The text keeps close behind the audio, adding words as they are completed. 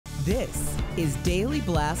This is Daily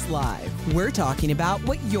Blast Live. We're talking about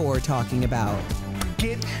what you're talking about.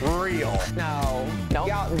 Get real. No.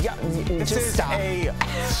 This Just is stop. a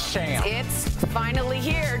sham. It's finally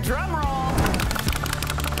here. Drum roll.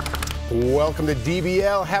 Welcome to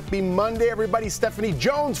DBL. Happy Monday, everybody. Stephanie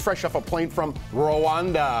Jones, fresh off a plane from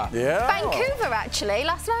Rwanda. Yeah. Vancouver, actually,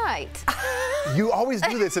 last night. You always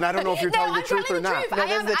do this, and I don't know if you're telling the truth or not. No,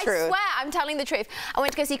 I swear I'm telling the truth. I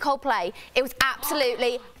went to go see Coldplay. It was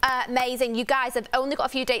absolutely amazing. You guys have only got a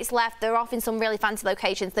few dates left. They're off in some really fancy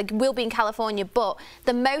locations. They will be in California, but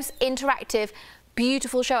the most interactive,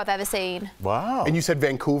 beautiful show I've ever seen. Wow. And you said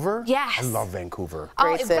Vancouver? Yes. I love Vancouver.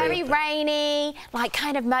 Oh, it's very rainy, like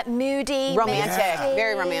kind of moody. Romantic. Misty.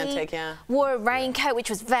 Very romantic, yeah. Wore a raincoat, which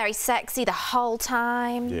was very sexy the whole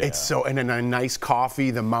time. Yeah. It's so, and then a nice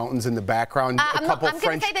coffee, the mountains in the background, I'm couple going to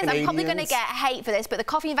French say this, Canadians. I'm probably going to get hate for this, but the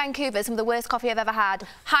coffee in Vancouver is some of the worst coffee I've ever had.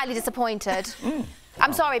 Highly disappointed.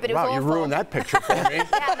 I'm sorry, but it was awful. Wow, you ruined that picture for me.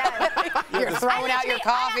 Yeah, no. You're throwing out your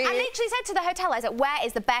coffee. I literally said to the hotel, I said, where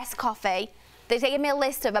is the best coffee? They gave me a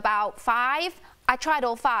list of about 5. I tried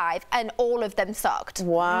all 5, and all of them sucked.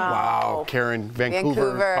 Wow, Karen,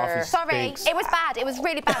 Vancouver. Coffee Sorry, stinks. it was bad. It was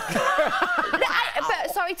really bad.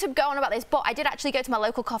 But sorry to go on about this, but I did actually go to my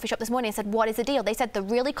local coffee shop this morning and said, what is the deal? They said the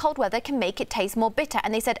really cold weather can make it taste more bitter.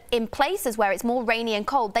 And they said in places where it's more rainy and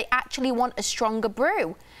cold, they actually want a stronger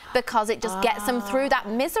brew because it just gets them through that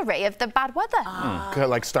misery of the bad weather.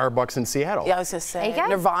 Like Starbucks in Seattle. Yeah, I was going to say,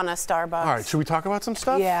 Nirvana, Starbucks. All right, should we talk about some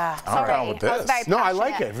stuff? Yeah. Sorry, I was very passionate. No, I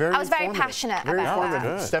like it. I was very passionate about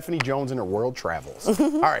that. Stephanie Jones and her world travels.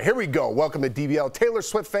 All right, here we go. Welcome to DBL. Taylor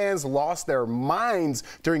Swift fans lost their minds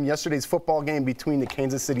during yesterday's football game between the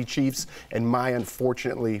Kansas City Chiefs and my,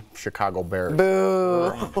 unfortunately, Chicago Bears.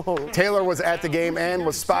 Boo. Taylor was at the game and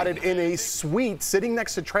was spotted in a suite sitting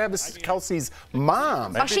next to Travis Kelce's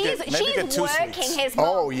mom. Oh, she's working his mom.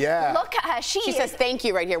 Oh, yeah. Look at her. She says thank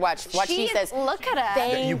you right here. Watch. She says, look at her.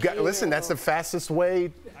 Thank you. Listen, that's the fastest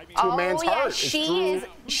way to a man's heart.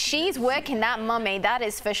 She's working that mummy, that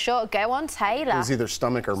is for sure. Go on, Taylor. It was either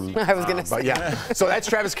stomach or I was going to say. But yeah, so that's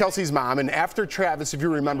Travis Kelce's mom. And after Travis, if you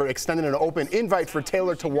remember, extended an open invite for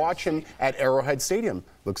Taylor to watch him at Arrowhead Stadium.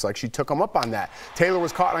 Looks like she took him up on that. Taylor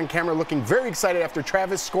was caught on camera looking very excited after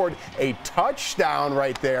Travis scored a touchdown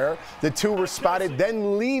right there. The two were spotted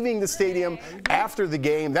then leaving the stadium after the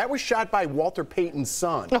game. That was shot by Walter Payton's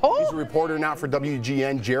son. He's a reporter now for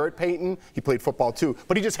WGN, Jarrett Payton. He played football too,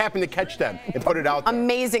 but he just happened to catch them and put it out there.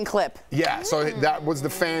 Amazing clip. Yeah, so that was the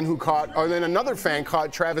fan who caught, and then another fan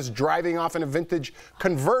caught Travis driving off in a vintage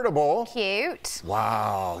convertible. Cute.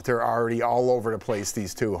 Wow, they're already all over the place,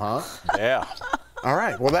 these two, huh? Yeah. All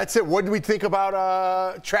right, well, that's it. What did we think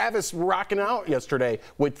about Travis rocking out yesterday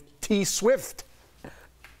with T Swift?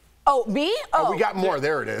 Oh, me? Oh, we got more.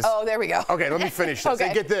 There it is. Oh, there we go. Okay, let me finish this. Okay.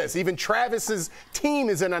 And get this. Even Travis's team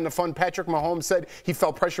is in on the fun. Patrick Mahomes said he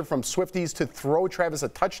felt pressure from Swifties to throw Travis a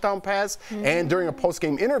touchdown pass. And during a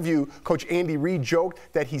post-game interview, Coach Andy Reid joked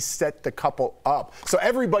that he set the couple up. So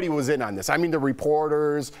everybody was in on this. I mean, the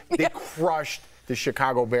reporters, they crushed the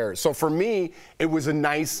Chicago Bears. So for me, it was a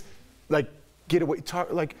nice, getaway.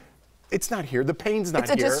 It's not here. The pain's not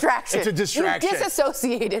here. It's a distraction. It's a distraction. You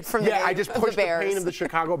disassociated from the I just pushed the pain of the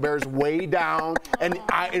Chicago Bears way down, and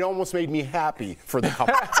it almost made me happy for the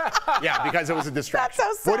couple. Yeah, because it was a distraction.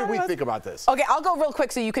 That's so sad. What did we think about this? Okay, I'll go real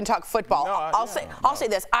quick so you can talk football. I'll say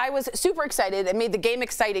this. I was super excited. It made the game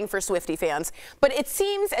exciting for Swiftie fans, but it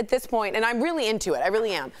seems at this point, and I'm really into it, I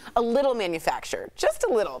really am, a little manufactured. Just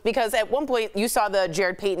a little, because at one point you saw the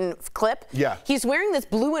Jarrett Payton clip. Yeah. He's wearing this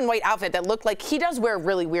blue and white outfit that looked like he does wear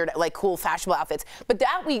really weird, cool, fashionable outfits. But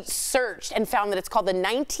that we searched and found that it's called the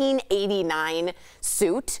 1989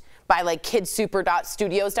 suit by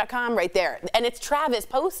kidsuper.studios.com right there. And it's Travis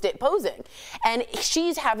posing. And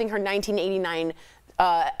she's having her 1989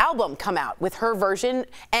 album come out with her version,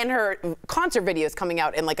 and her concert videos coming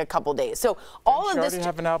out in a couple days. So all of this. Did she already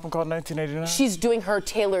have an album called 1989? She's doing her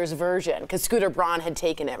Taylor's version because Scooter Braun had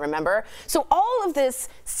taken it, remember? So all of this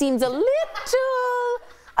seems a little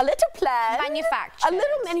planned. Manufactured. A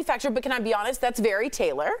little manufactured, but can I be honest? That's very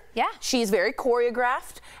Taylor. Yeah. She's very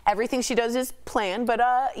choreographed. Everything she does is planned, but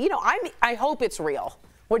I hope it's real.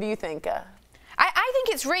 What do you think? I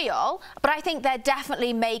think it's real, but I think they're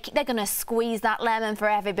definitely they're going to squeeze that lemon for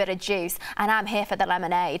every bit of juice, and I'm here for the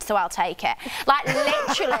lemonade, so I'll take it.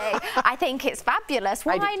 Literally, I think it's fabulous.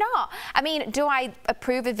 Why not? I mean, do I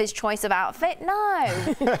approve of his choice of outfit?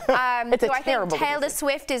 No. Do I think Taylor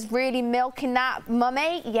Swift is really milking that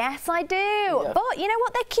mummy? Yes, I do. Yeah. But you know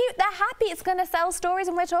what? They're cute. They're happy. It's going to sell stories,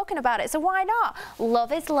 and we're talking about it, so why not?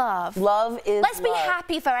 Love is love. Love is Let's be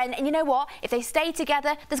happy for, and you know what? If they stay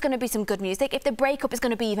together, there's going to be some good music. If they break up, it's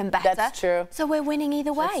going to be even better. That's true. So we're winning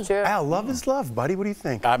either way. That's true. Al, love is love, buddy. What do you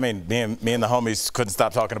think? I mean, me and the homies couldn't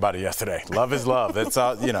stop talking about it yesterday. Love is love. It's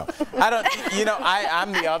you know,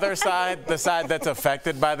 I'm the other side, the side that's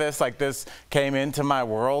affected by this. Like, this came into my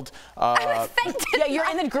world. Yeah, you're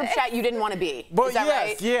in the group chat you didn't want to be. Well, Is that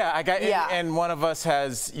right? Yeah, I got, and one of us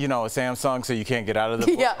has, you know, a Samsung, so you can't get out of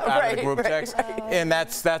the, out of the group text. And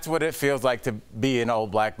that's what it feels like to be an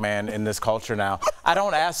old black man in this culture now. I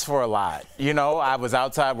don't ask for a lot. You know, I was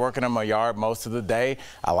outside working in my yard most of the day.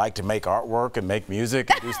 I like to make artwork and make music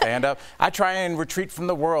and do stand-up. I try and retreat from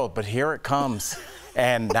the world, but here it comes.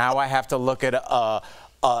 And now I have to look at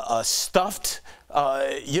a stuffed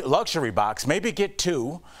luxury box, maybe get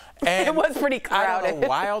 2. And it was pretty crowded. I don't know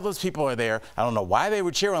why all those people are there. I don't know why they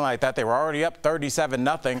were cheering like that. They were already up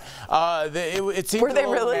 37-0. It seemed were they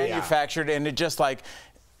really manufactured, and it just like,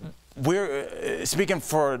 we're speaking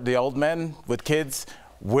for the old men with kids.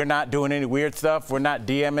 We're not doing any weird stuff. We're not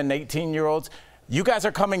DMing 18-year-olds. You guys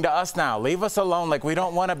are coming to us now. Leave us alone. Like, we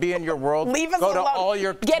don't want to be in your world. Leave us alone. Go to all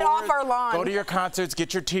your Get tours, off our lawn. Go to your concerts.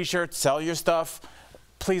 Get your T-shirts. Sell your stuff.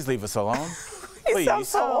 Please leave us alone. Please.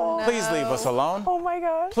 Please leave us alone. Oh my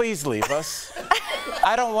God. Please leave us.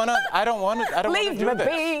 I don't want to Leave do me this.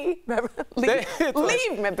 be.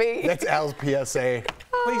 Leave me be. That's Al's PSA.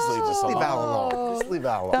 Please leave us alone. Leave Al alone. Just leave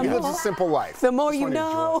Al alone. He lives a simple life. The more you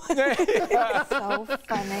know. So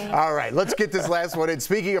funny. All right, let's get this last one in.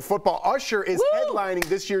 Speaking of football, Usher is headlining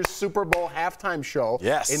this year's Super Bowl halftime show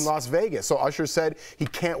in Las Vegas. So Usher said he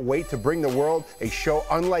can't wait to bring the world a show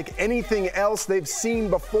unlike anything else they've seen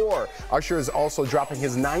before. Usher is also dropping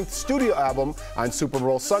his 9th studio album on Super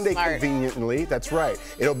Bowl Sunday, conveniently. That's right.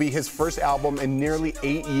 It'll be his first album in nearly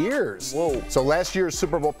 8 years. Whoa. So last year's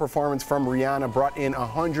Super Bowl performance from Rihanna brought in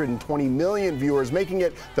 120 million viewers, making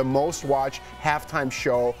it the most watched halftime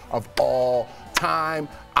show of all time.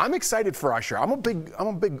 I'm excited for Usher. I'm a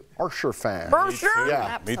big Usher fan. For sure.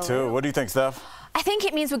 Yeah. Me too. What do you think, Steph? I think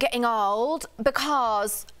it means we're getting old,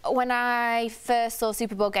 because when I first saw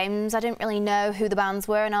Super Bowl games, I didn't really know who the bands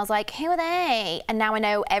were, and I was like, who are they? And now I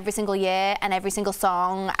know every single year and every single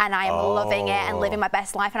song, and I am loving it and living my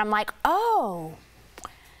best life, and I'm like, oh,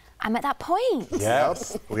 I'm at that point.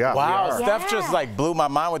 Yes. Yeah, wow. Steph just like blew my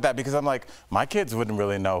mind with that, because I'm like, my kids wouldn't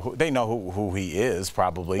really know. They know who he is,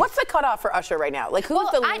 probably. What's the cutoff for Usher right now? Like, who's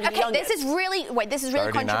the youngest? Okay, this is really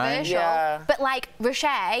 39? Controversial. Yeah. But like, Roche,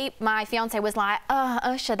 my fiance, was like, oh,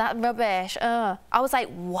 Usher, that rubbish. I was like,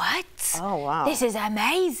 what? Oh, wow. This is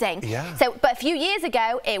amazing. Yeah. So, but a few years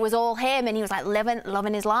ago, it was all him, and he was like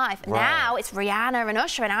loving his life. Right. Now it's Rihanna and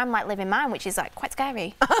Usher, and I'm like living mine, which is like quite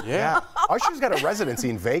scary. Yeah. Usher's got a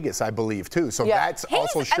residency in Vegas, I believe, too. So that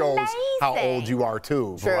also shows how old you are,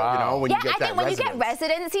 too. True. You know, when you get that I think when you get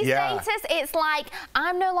residency status, it's like,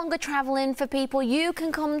 I'm no longer traveling for people. You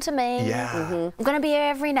can come to me. Yeah. I'm going to be here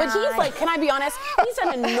every night. But he's like, can I be honest?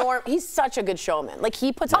 He's such a good showman. Like,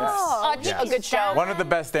 he puts on such a good show. One of the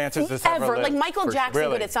best dancers that's ever lived. Like, Michael Jackson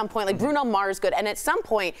good at some point. Like, Bruno Mars good. And at some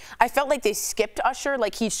point, I felt like they skipped Usher.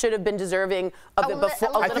 Like, he should have been deserving of it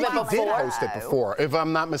before. I think he did host it before, if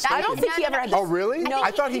I'm not mistaken. I don't think he ever had. Oh, really? No,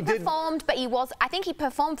 I thought he did. Performed, but I think he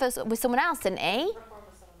performed with someone else, didn't he?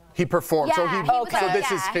 He performed. Yeah, so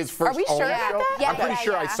this is his first we sure own about show? that? Yeah, I'm pretty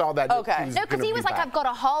sure I saw that. Okay. No, because he was like, I've got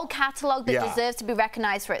a whole catalogue that deserves to be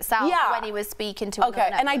recognised for itself when he was speaking to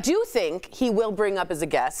and I do think he will bring up as a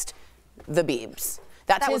guest the Biebs.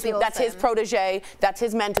 That's his protege. That's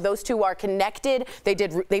his mentor. Those two are connected.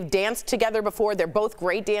 They've danced together before. They're both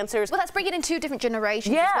great dancers. Well, let's bring it in 2 different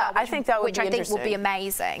generations. Yeah, as well, I think that would be interesting. Will be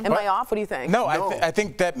amazing. Am I off? What do you think? No, I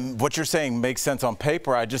think that what you're saying makes sense on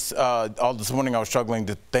paper. I just all this morning I was struggling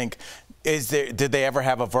to think. Did they ever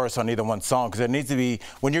have a verse on either one song? Because there needs to be,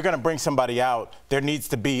 when you're going to bring somebody out, there needs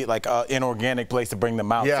to be like an organic place to bring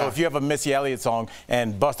them out. Yeah. So if you have a Missy Elliott song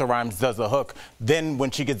and Busta Rhymes does the hook, then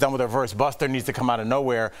when she gets done with her verse, Busta needs to come out of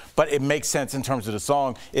nowhere. But it makes sense in terms of the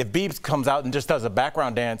song. If Biebs comes out and just does a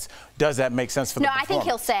background dance, does that make sense for the performance? No, I think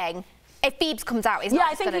he'll sing. If Biebs comes out, he's I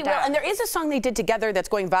not think he will. dance. And there is a song they did together that's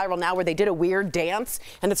going viral now where they did a weird dance,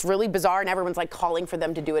 and it's really bizarre, and everyone's like calling for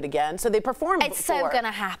them to do it again. So they performed It's so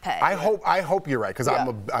gonna happen. I hope you're right, because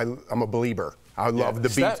I'm a believer. I love the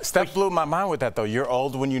beat. Steph blew my mind with that, though. You're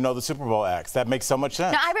old when you know the Super Bowl acts. That makes so much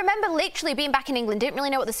sense. No, I remember literally being back in England, didn't really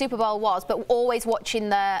know what the Super Bowl was, but always watching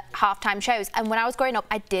the halftime shows. And when I was growing up,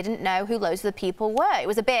 I didn't know who loads of the people were. It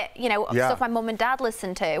was a bit, stuff my mum and dad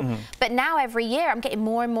listened to. But now every year, I'm getting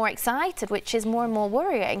more and more excited, which is more and more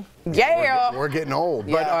worrying. Yeah. We're getting old.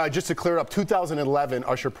 Yeah. But just to clear it up, 2011,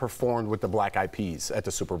 Usher performed with the Black Eyed Peas at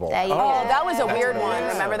the Super Bowl. Oh, that was a weird one.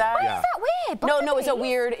 Remember that? Why is that weird? No,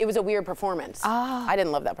 it was a weird performance. Oh. I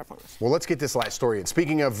didn't love that performance. Well, let's get this last story in.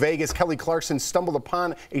 Speaking of Vegas, Kelly Clarkson stumbled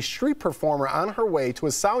upon a street performer on her way to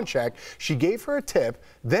a sound check. She gave her a tip.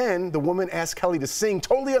 Then the woman asked Kelly to sing,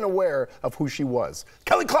 totally unaware of who she was.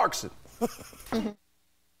 Kelly Clarkson.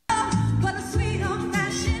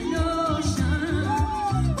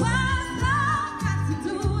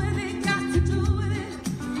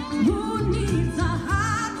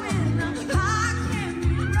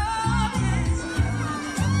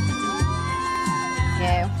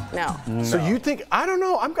 No. So you think, I don't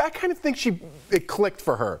know, I kind of think it clicked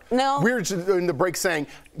for her. No. We were in the break saying,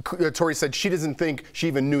 Tori said she doesn't think she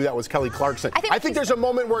even knew that was Kelly Clarkson. I think there's a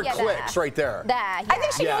moment where it clicks right there. I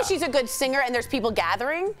think she knows she's a good singer and there's people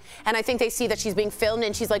gathering, and I think they see that she's being filmed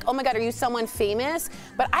and she's like, oh my God, are you someone famous?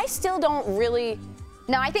 But I still don't really...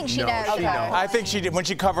 No, I think she knows. She knows. I think she did when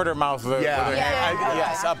she covered her mouth with her hand.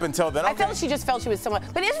 Yes, up until then. I felt she just felt she was someone.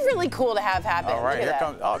 But it's really cool to have happen. All right, here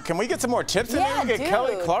comes. Oh, can we get some more tips in there? Get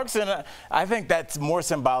Kelly Clarkson. I think that's more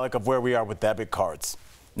symbolic of where we are with debit cards.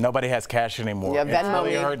 Nobody has cash anymore. Yeah, Venmo. It's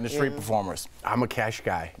really hurting the street performers. I'm a cash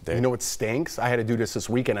guy. You know what stinks? I had to do this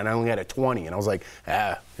weekend, and I only had a 20, and I was like,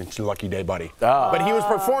 it's your lucky day, buddy. But he was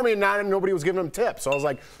performing, and nobody was giving him tips. So I was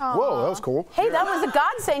like, whoa, that was cool. Hey, that was a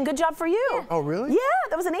God saying, good job for you. Oh, really? Yeah,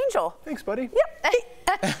 that was an angel. Thanks, buddy. Yep.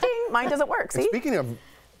 Ding. Mine doesn't work, see? Speaking of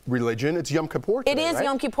religion, it's Yom Kippur today, It is right?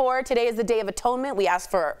 Yom Kippur. Today is the Day of Atonement. We ask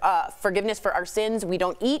for forgiveness for our sins. We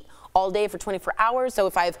don't eat all day for 24 hours. So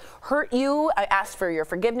if I've hurt you, I ask for your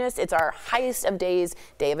forgiveness. It's our highest of days,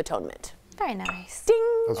 Day of Atonement. Very nice. Ding.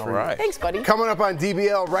 All right. Thanks, buddy. Coming up on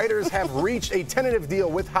DBL, writers have reached a tentative deal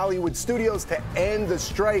with Hollywood studios to end the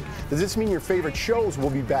strike. Does this mean your favorite shows will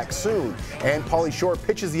be back soon? And Pauly Shore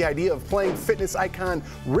pitches the idea of playing fitness icon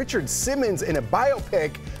Richard Simmons in a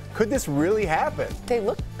biopic. Could this really happen? They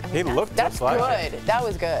look. He looked That's just like good. That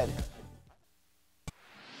was good.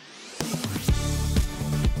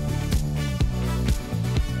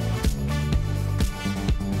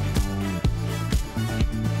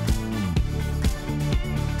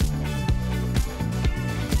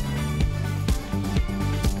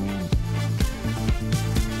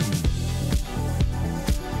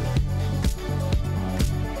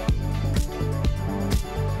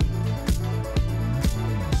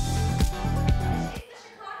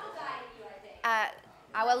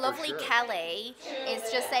 Our lovely Kelly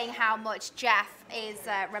is just saying how much Jeff is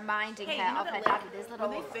reminding her of her dad with his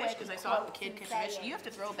little fish, because I saw a kid catch fish. You have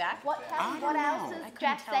to throw it back. What else does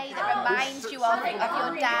Jeff say that reminds you of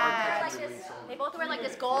your dad? They both wear like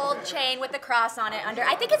this gold chain with the cross on it under.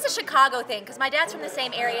 I think it's a Chicago thing because my dad's from the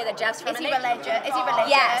same area that Jeff's from. Is he religious?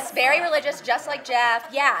 Yes, very religious, just like Jeff.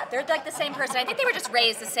 Yeah, they're like the same person. I think they were just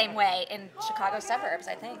raised the same way in Chicago suburbs,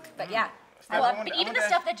 I think. But yeah. But even the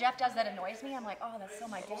stuff that Jeff does that annoys me, I'm like, oh, that's so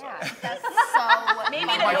my dad. That's so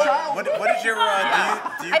maybe it annoys. What is your?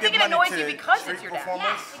 Do you I think it annoys you because it's your dad.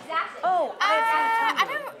 Yes, exactly. Oh, I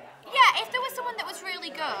don't. Yeah, if there was someone that was really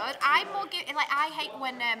good, I'm more like I hate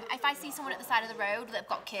when if I see someone at the side of the road that've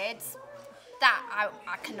got kids. That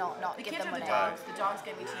I cannot not give them money. The dogs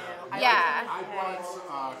get me too. Yeah. I once,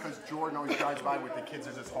 because Jordan always drives by with the kids.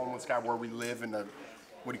 There's this homeless guy where we live in the,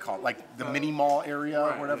 what do you call it, like the mini mall area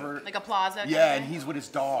or whatever. Like a plaza. Yeah, and he's with his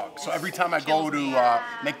dog. So every time I go to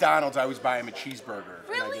McDonald's, I always buy him a cheeseburger.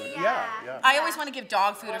 Really? Yeah. I always want to give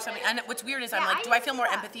dog food or something. And what's weird is I'm like, do I feel more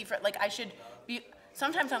empathy for, like I should be,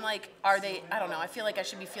 sometimes I'm like, are they, I don't know, I feel like I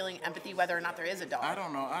should be feeling empathy whether or not there is a dog. I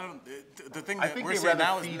don't know. The thing I that think we're they saying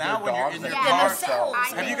now rather is feed now their when you're dogs in than your feed car.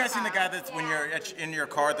 themselves. Have you guys seen the guy that's when you're in your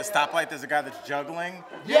car at the stoplight? There's a guy that's juggling.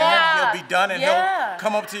 Yeah. And he'll be done and he'll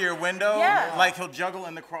come up to your window. Yeah. Like he'll juggle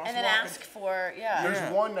in the crosswalk. And then ask for,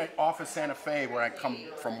 There's one off of Santa Fe where I come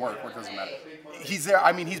from work, where it doesn't matter. He's there,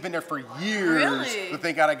 I mean, he's been there for years. Really? But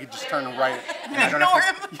thank God I could just turn right. Ignore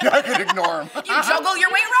him. Yeah, I could ignore him. You juggle your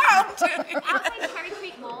way around. Outside Cherry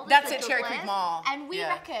Creek Mall. That's at Cherry Creek Mall. And we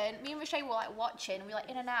reckon, me and Rashay were like watching, we were like,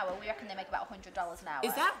 in an hour, we reckon they make about $100 an hour.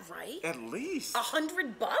 Is that right? At least.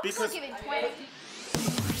 $100? We're giving 20.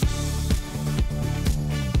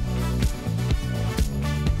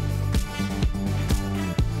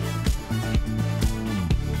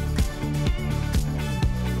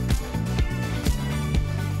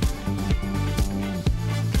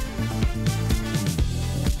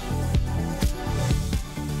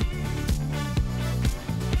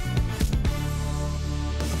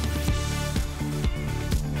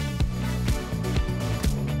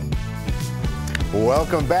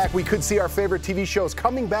 Welcome back. We could see our favorite TV shows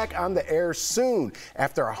coming back on the air soon.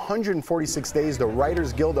 After 146 days, the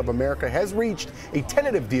Writers Guild of America has reached a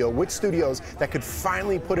tentative deal with studios that could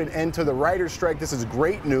finally put an end to the writers' strike. This is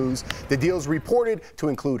great news. The deal is reported to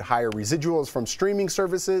include higher residuals from streaming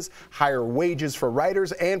services, higher wages for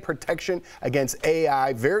writers, and protection against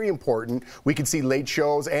AI. Very important. We could see late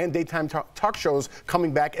shows and daytime talk shows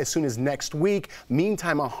coming back as soon as next week.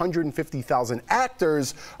 Meantime, 150,000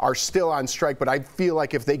 actors are still on strike, but I feel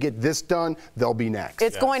like if they get this done, they'll be next.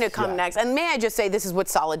 It's going to come next. And may I just say, this is what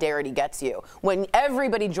solidarity gets you. When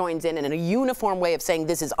everybody joins in a uniform way of saying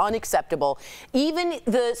this is unacceptable, even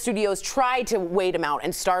the studios tried to wait them out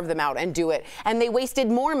and starve them out and do it, and they wasted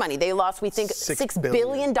more money. They lost, we think, $6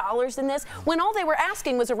 billion in this, when all they were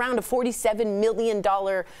asking was around a $47 million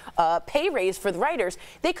pay raise for the writers.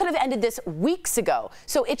 They could have ended this weeks ago.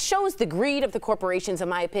 So it shows the greed of the corporations, in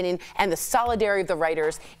my opinion, and the solidarity of the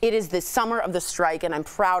writers. It is the summer of the strike, and I'm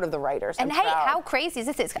proud of the writers. And hey, how crazy is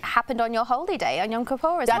this? It's happened on your holy day, on Yom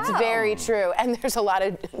Kippur as well. That's very true. And there's a lot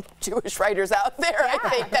of Jewish writers out there, I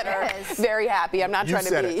think, that are very happy. I'm not trying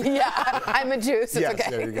to be. Yeah, I'm a Jew, so it's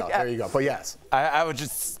okay. There you go. There you go. But yes. I would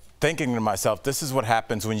just thinking to myself, this is what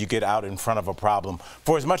happens when you get out in front of a problem.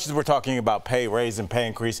 For as much as we're talking about pay raise and pay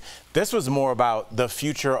increase, this was more about the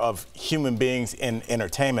future of human beings in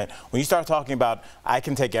entertainment. When you start talking about, I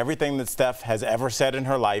can take everything that Steph has ever said in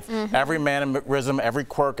her life, every mannerism, every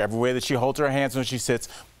quirk, every way that she holds her hands when she sits,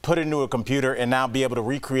 put it into a computer and now be able to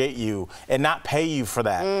recreate you and not pay you for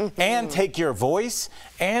that, and take your voice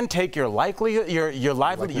and take your likelihood, your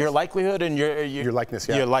likelihood and your likeness.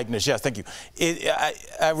 Your likeness. Yes, thank you.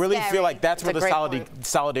 I really feel like that's where the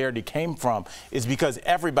solidarity came from, is because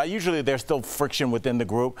everybody, usually there's still friction within the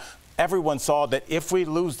group. Everyone saw that if we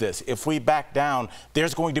lose this, if we back down,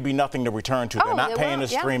 there's going to be nothing to return to. They're not paying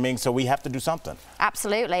us streaming, so we have to do something.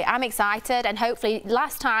 Absolutely. I'm excited, and hopefully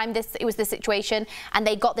last time it was the situation and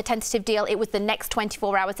they got the tentative deal, it was the next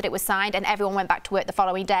 24 hours that it was signed and everyone went back to work the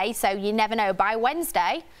following day. So you never know. By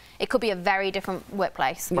Wednesday, it could be a very different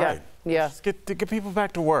workplace. Right. Yeah. Just get people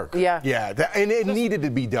back to work. Yeah. Yeah, and it needed to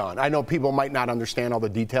be done. I know people might not understand all the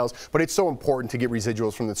details, but it's so important to get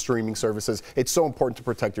residuals from the streaming services. It's so important to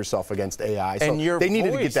protect yourself against AI. So they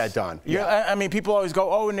needed to get that done. I mean, people always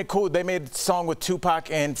go, oh, isn't it cool? They made a song with Tupac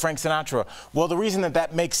and Frank Sinatra. Well, the reason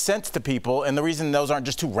that makes sense to people, and the reason those aren't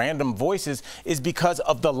just two random voices, is because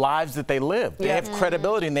of the lives that they live. They have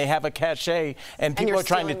credibility and they have a cachet, and people are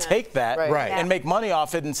trying to take that and make money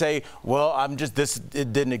off it and say, well,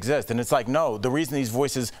 it didn't exist. And it's like, no, the reason these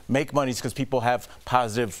voices make money is because people have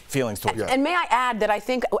positive feelings towards it. And may I add that I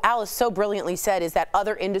think Alice so brilliantly said is that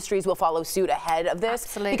other industries will follow suit ahead of this.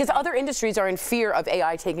 Absolutely. Because other industries are in fear of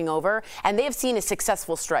AI taking over, and they have seen a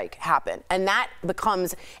successful strike happen. And that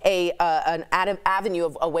becomes an avenue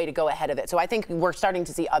of a way to go ahead of it. So I think we're starting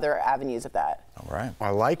to see other avenues of that. All right.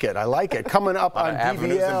 I like it. I like it. Coming up on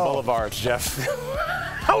avenues and DVL. boulevards, Jeff.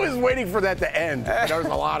 I was waiting for that to end. There was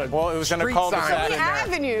a lot of well, it was going to call signs in there.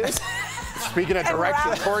 Avenues. Speaking of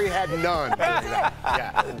direction, Tori had none.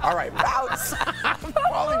 Yeah. All right. Routes.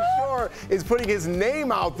 Pauly Shore is putting his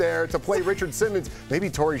name out there to play Richard Simmons.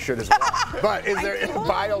 Maybe Tori should as well. But is there a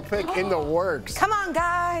biopic in the works? Come on,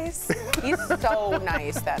 guys. He's so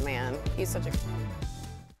nice, that man. He's such a...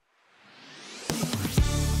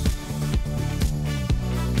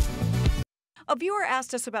 A viewer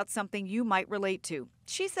asked us about something you might relate to.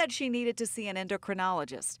 She said she needed to see an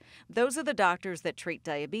endocrinologist. Those are the doctors that treat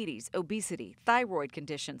diabetes, obesity, thyroid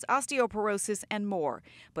conditions, osteoporosis, and more.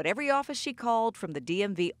 But every office she called, from the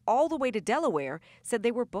DMV all the way to Delaware, said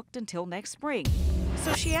they were booked until next spring.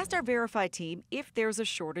 So she asked our Verify team if there's a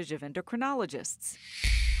shortage of endocrinologists.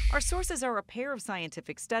 Our sources are a pair of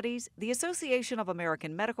scientific studies, the Association of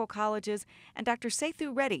American Medical Colleges, and Dr.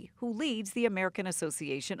 Sethu Reddy, who leads the American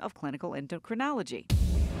Association of Clinical Endocrinology.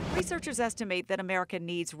 Researchers estimate that America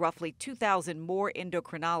needs roughly 2,000 more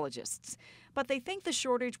endocrinologists, but they think the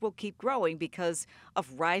shortage will keep growing because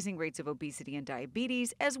of rising rates of obesity and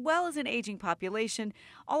diabetes, as well as an aging population.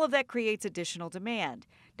 All of that creates additional demand.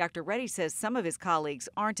 Dr. Reddy says some of his colleagues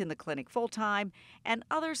aren't in the clinic full-time, and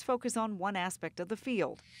others focus on one aspect of the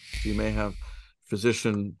field. You may have a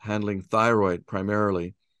physician handling thyroid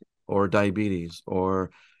primarily, or diabetes,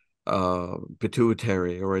 or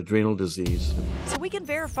pituitary or adrenal disease. So we can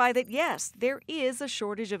verify that, yes, there is a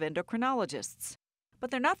shortage of endocrinologists. But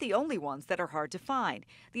they're not the only ones that are hard to find.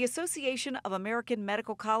 The Association of American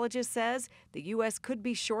Medical Colleges says the U.S. could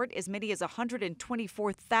be short as many as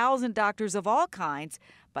 124,000 doctors of all kinds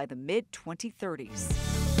by the mid-2030s.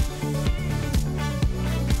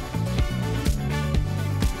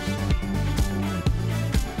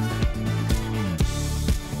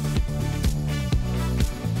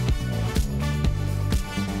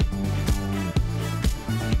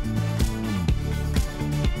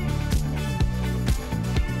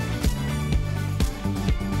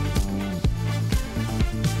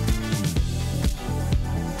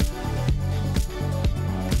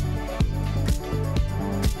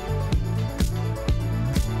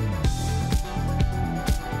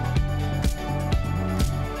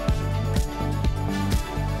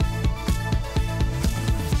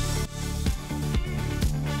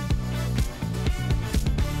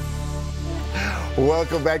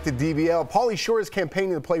 Welcome back to DBL. Pauly Shore is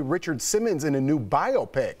campaigning to play Richard Simmons in a new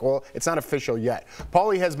biopic. Well, it's not official yet.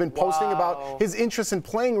 Pauly has been posting about his interest in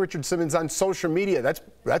playing Richard Simmons on social media.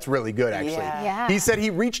 That's really good, actually. Yeah. He said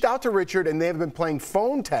he reached out to Richard and they have been playing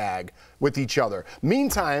phone tag with each other.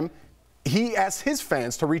 Meantime, he asked his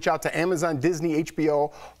fans to reach out to Amazon, Disney,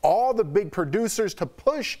 HBO, all the big producers to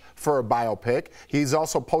push for a biopic. He's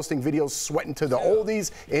also posting videos sweating to the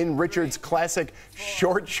oldies in Richard's classic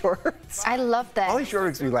short shorts. I love that. Pauly Shore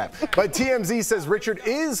makes me laugh. But TMZ says Richard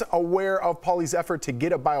is aware of Pauly's effort to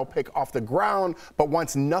get a biopic off the ground, but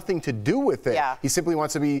wants nothing to do with it. Yeah. He simply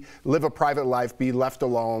wants to live a private life, be left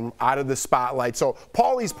alone, out of the spotlight. So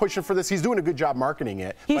Pauly's pushing for this. He's doing a good job marketing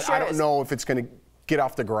it. He but sure I don't is. know if it's going to get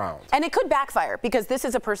off the ground. And it could backfire because this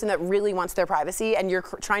is a person that really wants their privacy, and you're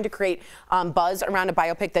trying to create buzz around a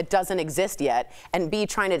biopic that doesn't exist yet, and be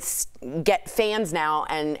trying to get fans now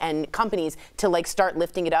and companies to like start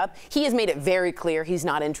lifting it up. He has made it very clear he's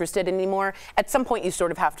not interested anymore. At some point, you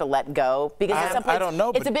sort of have to let go because at some point I don't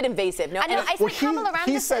know, it's a bit invasive. No, I know. and I said Pamela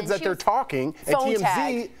He Anderson, says that she they're was- talking, and Phone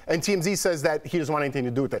tag. TMZ says that he doesn't want anything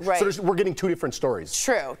to do with it. Right. So we're getting two different stories.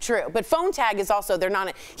 True. But phone tag is also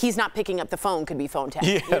he's not picking up the phone could be phone tag.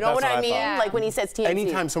 Yeah, you know that's what I what I mean? thought. Like when he says TMZ.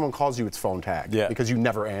 Anytime someone calls you, it's phone tag. Yeah. Because you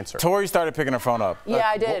never answer. Tori started picking her phone up. Yeah,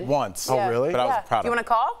 I did. Once. Oh, really? But I was proud of You her. want to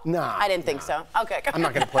call? Nah. I didn't think so. Okay. I'm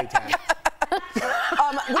not going to play tag.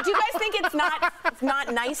 Would you guys think it's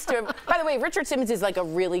not nice to? By the way, Richard Simmons is like a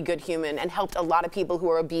really good human and helped a lot of people who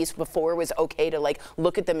are obese before. It was okay to like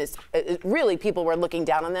look at them as really people were looking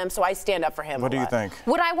down on them. So I stand up for him. What do you think?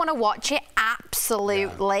 Would I want to watch it?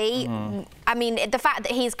 Absolutely. Mm-hmm. I mean, the fact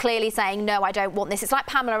that he's clearly saying, no, I don't want this. It's like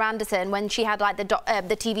Pamela Anderson when she had like the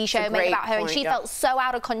TV show made about her, and she felt so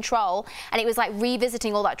out of control. And it was like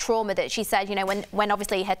revisiting all that trauma that she said, you know, when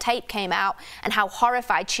obviously her tape came out and how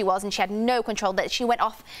horrified she was and she had no control, that she went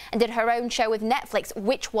off and did her own show with Netflix,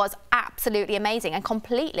 which was absolutely amazing and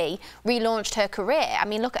completely relaunched her career. I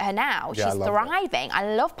mean, look at her now. Yeah, She's thriving.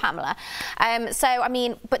 I love Pamela. So, I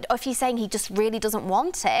mean, but if he's saying he just really doesn't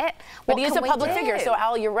want it, But he is a public figure, so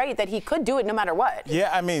Al, you're right that he could do it no matter what. Yeah,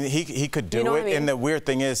 I mean, he could do You know it. what I mean? And the weird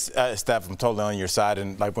thing is, Steph, I'm totally on your side.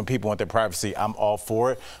 And like when people want their privacy, I'm all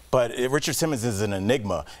for it. But Richard Simmons is an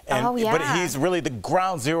enigma. And, But he's really the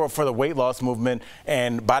ground zero for the weight loss movement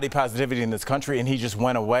and body positivity in this country. And he just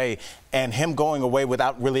went away. And him going away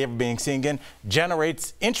without really ever being seen again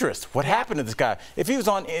generates interest. What happened to this guy? If he was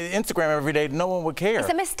on Instagram every day, no one would care. It's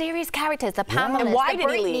the mysterious characters, the Pamelas, And why the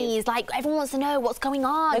did he leave? Britneys. Like, everyone wants to know what's going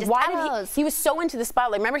on. Like, Just why tell did us. he was so into the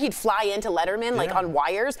spotlight. Remember, he'd fly into Letterman like on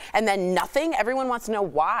wires, and then nothing. Everyone wants to know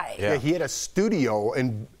why. Yeah, he had a studio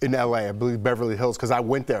in LA, I believe Beverly Hills, because I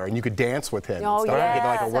went there and you could dance with him. Oh, and stuff. yeah. Get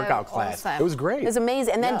like a So workout class. awesome. It was great. It was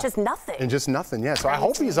amazing, and then just nothing. And just nothing, yeah. So I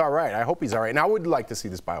hope he's all right. I hope he's all right. And I would like to see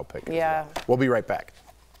this biopic. Yeah. We'll be right back.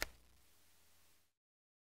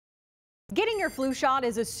 Getting your flu shot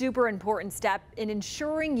is a super important step in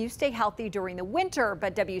ensuring you stay healthy during the winter,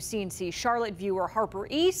 but WCNC Charlotte viewer Harper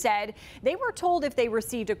E. said they were told if they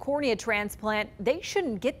received a cornea transplant, they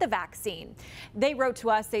shouldn't get the vaccine. They wrote to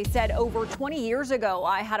us, they said, over 20 years ago,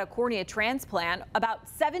 I had a cornea transplant. About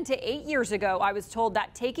 7 to 8 years ago, I was told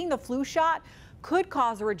that taking the flu shot could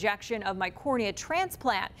cause a rejection of my cornea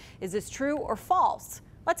transplant. Is this true or false?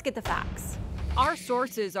 Let's get the facts. Our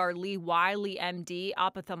sources are Lee Wiley, MD,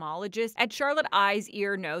 ophthalmologist at Charlotte Eyes,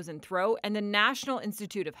 Ear, Nose, and Throat, and the National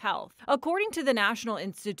Institute of Health. According to the National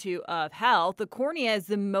Institute of Health, the cornea is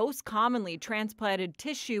the most commonly transplanted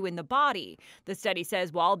tissue in the body. The study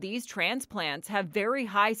says while these transplants have very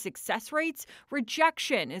high success rates,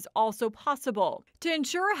 rejection is also possible. To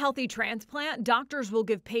ensure a healthy transplant, doctors will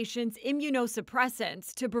give patients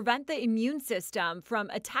immunosuppressants to prevent the immune system from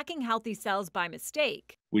attacking healthy cells by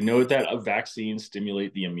mistake. We know that vaccines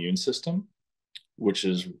stimulate the immune system, which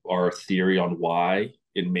is our theory on why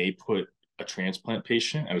it may put a transplant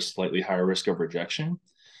patient at a slightly higher risk of rejection.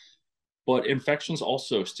 But infections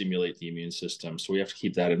also stimulate the immune system, so we have to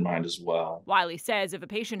keep that in mind as well. Wiley says if a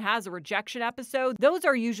patient has a rejection episode, those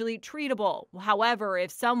are usually treatable. However,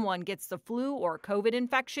 if someone gets the flu or COVID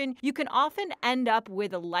infection, you can often end up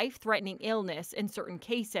with a life-threatening illness in certain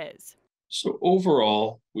cases. So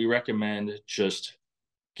overall, we recommend just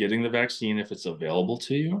getting the vaccine if it's available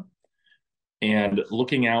to you, and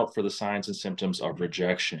looking out for the signs and symptoms of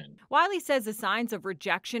rejection. Wiley says the signs of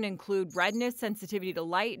rejection include redness, sensitivity to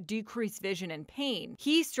light, decreased vision, and pain.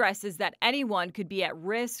 He stresses that anyone could be at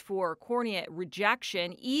risk for cornea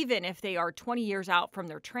rejection even if they are 20 years out from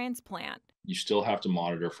their transplant. You still have to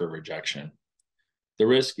monitor for rejection. The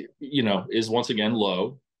risk, is once again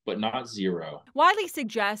low, but not zero. Wiley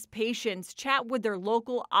suggests patients chat with their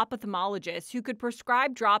local ophthalmologist who could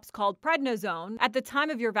prescribe drops called prednisone at the time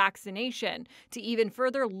of your vaccination to even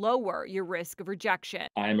further lower your risk of rejection.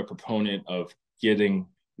 I am a proponent of getting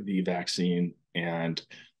the vaccine and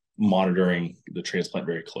monitoring the transplant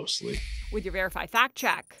very closely. With your Verify Fact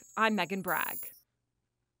Check, I'm Megan Bragg.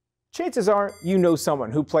 Chances are you know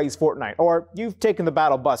someone who plays Fortnite, or you've taken the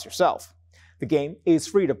battle bus yourself. The game is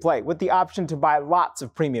free to play with the option to buy lots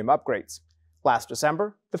of premium upgrades. Last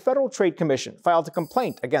December, the Federal Trade Commission filed a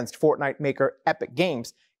complaint against Fortnite maker Epic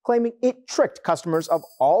Games, claiming it tricked customers of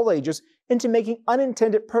all ages into making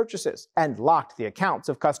unintended purchases and locked the accounts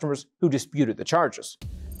of customers who disputed the charges.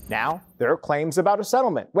 Now, there are claims about a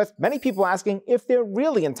settlement, with many people asking if they're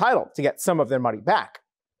really entitled to get some of their money back.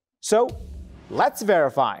 So, let's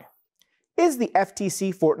verify. Is the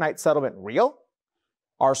FTC Fortnite settlement real?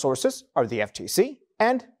 Our sources are the FTC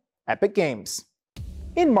and Epic Games.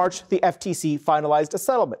 In March, the FTC finalized a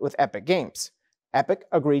settlement with Epic Games. Epic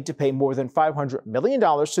agreed to pay more than $500 million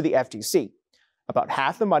to the FTC. About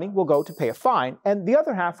half the money will go to pay a fine, and the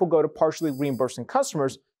other half will go to partially reimbursing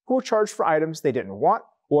customers who were charged for items they didn't want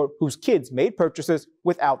or whose kids made purchases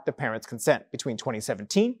without the parents' consent between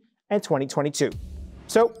 2017 and 2022.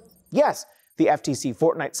 So, yes, the FTC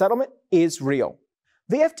Fortnite settlement is real.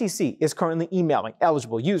 The FTC is currently emailing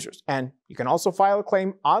eligible users, and you can also file a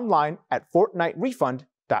claim online at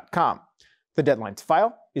FortniteRefund.com. The deadline to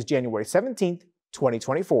file is January 17th,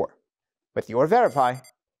 2024. With your Verify,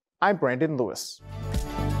 I'm Brandon Lewis.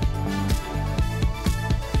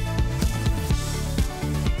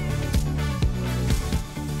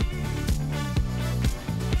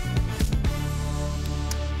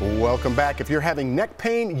 Welcome back. If you're having neck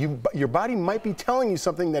pain, your body might be telling you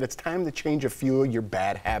something that it's time to change a few of your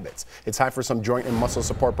bad habits. It's time for some joint and muscle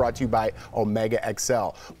support brought to you by Omega XL.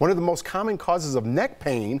 One of the most common causes of neck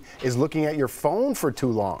pain is looking at your phone for too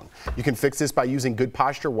long. You can fix this by using good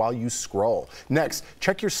posture while you scroll. Next,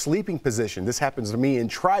 check your sleeping position. This happens to me, and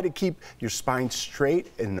try to keep your spine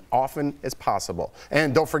straight and often as possible.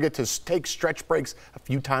 And don't forget to take stretch breaks a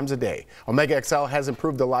few times a day. Omega XL has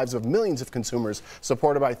improved the lives of millions of consumers,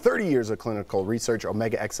 supported by 30 years of clinical research.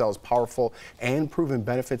 Omega XL's powerful and proven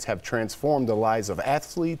benefits have transformed the lives of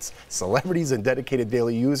athletes, celebrities, and dedicated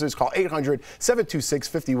daily users. Call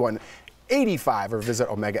 800-726-5185 or visit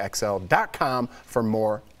OmegaXL.com for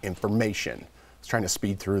more information. I was trying to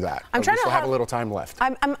speed through that. We still have a little time left.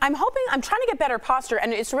 I'm trying to get better posture,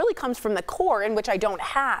 and it really comes from the core, in which I don't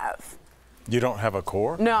have. You don't have a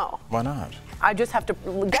core? No. Why not? I just have to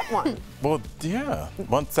get one. Well, yeah.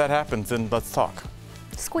 Once that happens, then let's talk.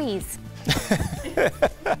 Squeeze.